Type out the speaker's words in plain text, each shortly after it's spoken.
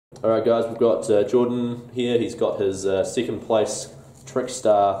Alright guys, we've got Jordan here. He's got his second place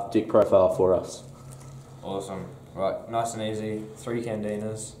Trickstar deck profile for us. Awesome. Right, nice and easy. 3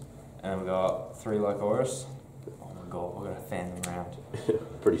 Candinas, and we've got 3 Lycoris. Oh my god, we're going to fan them around.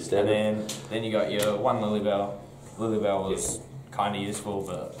 Pretty standard. And then you got your 1 Lilybell. Lilybell was kind of useful,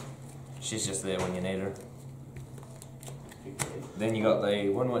 but she's just there when you need her. Then you got the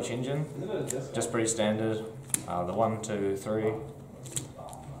Windwitch engine, just pretty standard. The 1, 2, 3.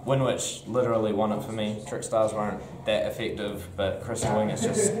 Windwitch literally won it for me. Trickstars weren't that effective, but Crystal Wing is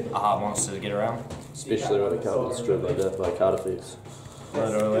just a hard monster to get around. Especially when it comes to driven by card effects.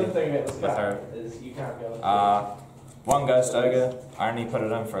 Literally, with her. 1 Ghost Ogre, I only put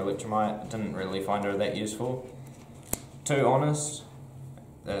it in for Electromite, didn't really find her that useful. 2 Honest,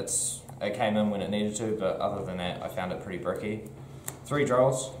 it came in when it needed to, but other than that I found it pretty bricky. 3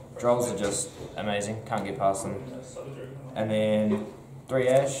 Drolls, Drolls are just amazing, can't get past them. And then 3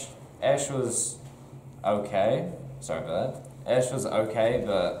 Ash, Ash was okay, sorry about that. Ash was okay,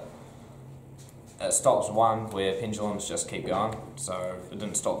 but it stops 1 where pendulums just keep going, so it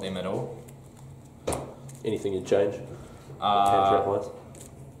didn't stop them at all. Anything you'd change?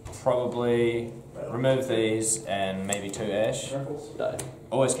 Probably remove these and maybe 2 Ash. No.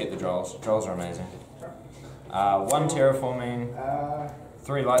 Always keep the Drolls. Drolls are amazing. 1 Terraforming,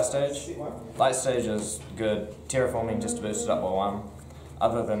 3 Light Stage. Light Stage is good. Terraforming just to boost it up by 1.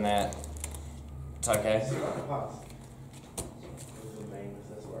 Other than that, it's okay.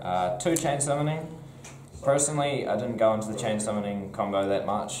 2 Chain Summoning. Personally, I didn't go into the Chain Summoning combo that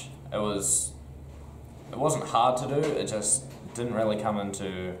much. It wasn't hard to do, it just didn't really come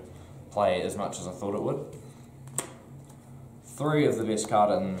into play as much as I thought it would. 3 of the best card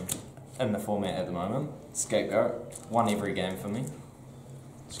in the format at the moment. Scapegoat, 1 every game for me.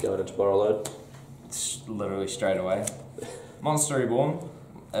 It's going into borrow load. Literally straight away. Monster Reborn,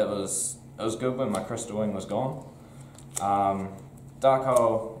 it was good when my Crystal Wing was gone. Dark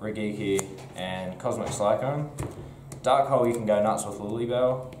Hole, Regeki, and Cosmic Cyclone. Dark Hole you can go nuts with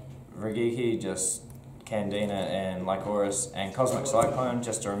Lilybell. Regeki just Candina and Lycoris, and Cosmic Cyclone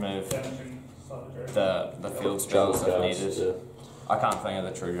just to remove the field spells if needed. Yeah. I can't think of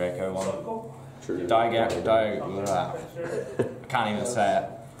the True Draco one. I can't even say it.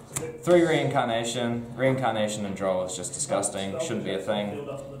 3 Reincarnation. Reincarnation and Droll is just disgusting. Shouldn't be a thing.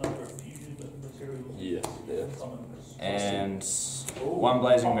 Yeah. And 1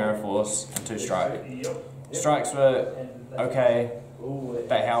 Blazing Mirror Force and 2 Strike. Strikes were okay.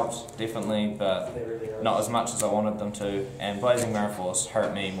 They helped, definitely, but not as much as I wanted them to. And Blazing Mirror Force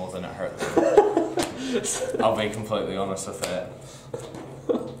hurt me more than it hurt them. I'll be completely honest with that.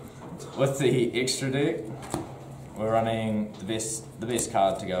 With the extra deck, we're running the best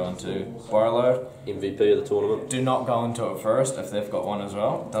card to go into Borrowload. MVP of the tournament. Do not go into it first if they've got 1 as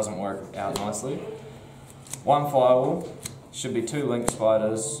well. It doesn't work out nicely. 1 Firewall. Should be 2 Link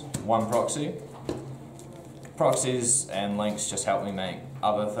Spiders, 1 Proxy. Proxies and links just help me make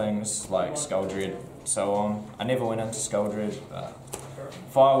other things like Skull Dread, so on. I never went into Skull Dread, but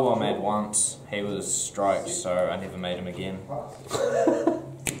Firewall I made once. He was striked, so I never made him again.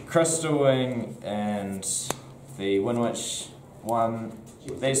 Crystal Wing and the Windwitch one,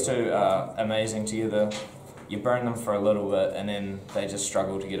 these 2 are amazing together. You burn them for a little bit and then they just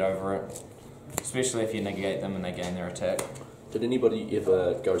struggle to get over it, especially if you negate them and they gain their attack. Did anybody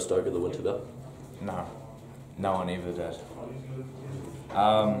ever Ghost Ogre the Winter Bell? No. No one ever did.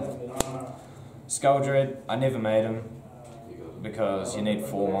 Skull Dread, I never made him because you need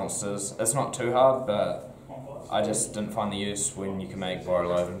 4 monsters. It's not too hard, but I just didn't find the use when you can make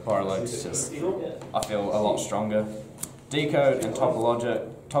Borrowload, and Borrowload's just, I feel, a lot stronger. Decode and Topologic.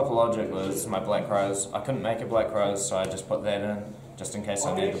 Topologic was my Black Rose. I couldn't make a Black Rose, so I just put that in, just in case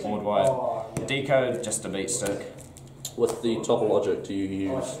I need the board wipe. Decode, just a beat stick. With the Topologic, do you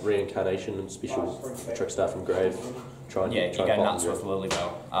use Reincarnation and Special Trickstar from Grave? Yeah, you go nuts with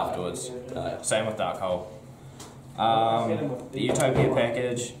Lilybell afterwards. Same with Dark Hole. The Utopia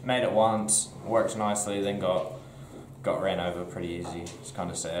package, made it once, worked nicely, then got ran over pretty easy. It's kind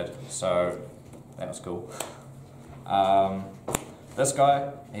of sad, so that was cool. This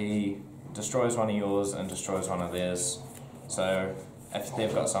guy, he destroys 1 of yours and destroys 1 of theirs, so if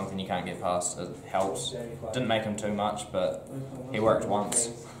they've got something you can't get past, it helps. Didn't make him too much, but he worked once.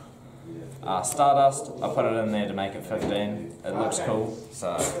 Stardust, I put it in there to make it 15. It looks cool,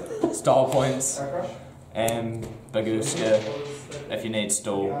 so style points. And Baguska, if you need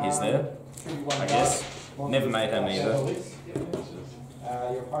stall, he's there, I guess. Never made him either.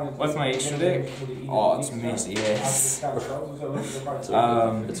 With my extra deck, oh, it's messy, yes.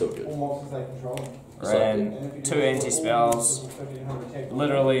 It's all good. Ran 2 anti-spells.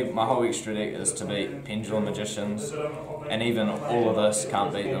 Literally, my whole extra deck is to beat Pendulum Magicians, and even all of this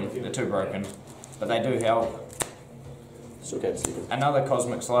can't beat them. They're too broken, but they do help. Another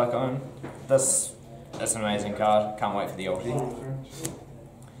Cosmic Cyclone. This is an amazing card. Can't wait for the ulti.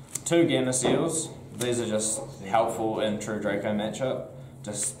 2 Gamma Seals. These are just helpful in True Draco matchup.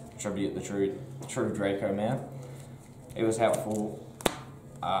 Just tribute the True Draco man. It was helpful.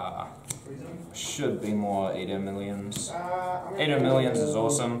 Should be more Eater Millions. Eater Millions is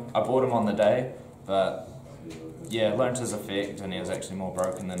awesome. I bought him on the day, but yeah, learned his effect and he was actually more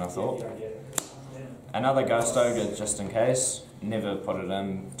broken than I thought. Another Ghost Ogre just in case. Never put it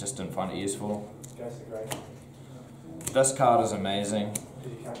in, just didn't find it useful. This card is amazing.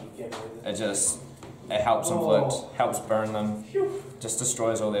 It helps inflict, helps burn them, just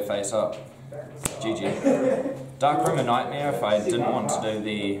destroys all their face up. GG. Dark Room and Nightmare if I didn't want to do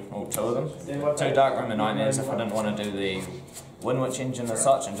the, or 2 of them. 2 Dark Room and Nightmares if I didn't want to do the Windwitch engine as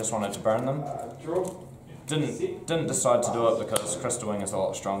such and just wanted to burn them. Didn't decide to do it because Crystal Wing is a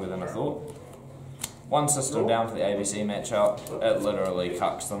lot stronger than I thought. 1 system down for the ABC matchup, it literally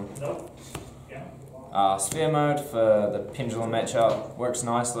cucks them. Sphere Mode for the Pendulum matchup, works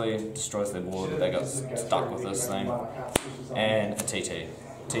nicely, destroys their board, they got stuck with this thing. And a TT.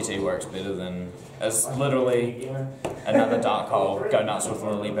 TT works better than, it's literally another Dark Hole, go nuts with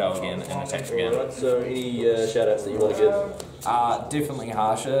Lily Bell again and attack again. Alright, so any shout outs that you want to give? Definitely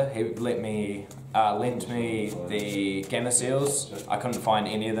Harsha, he lent me the Gamma Seals. I couldn't find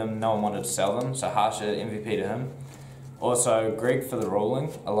any of them, no one wanted to sell them, so Harsha MVP to him. Also Greg for the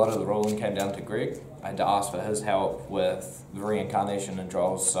ruling, a lot of the ruling came down to Greg. I had to ask for his help with the reincarnation and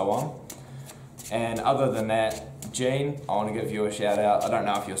draws, so on. And other than that, Gene, I want to give you a shout out. I don't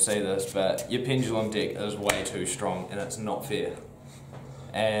know if you'll see this, but your Pendulum deck is way too strong and it's not fair.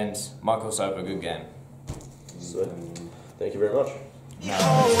 And Michael Soper, good game. So, thank you very much. No.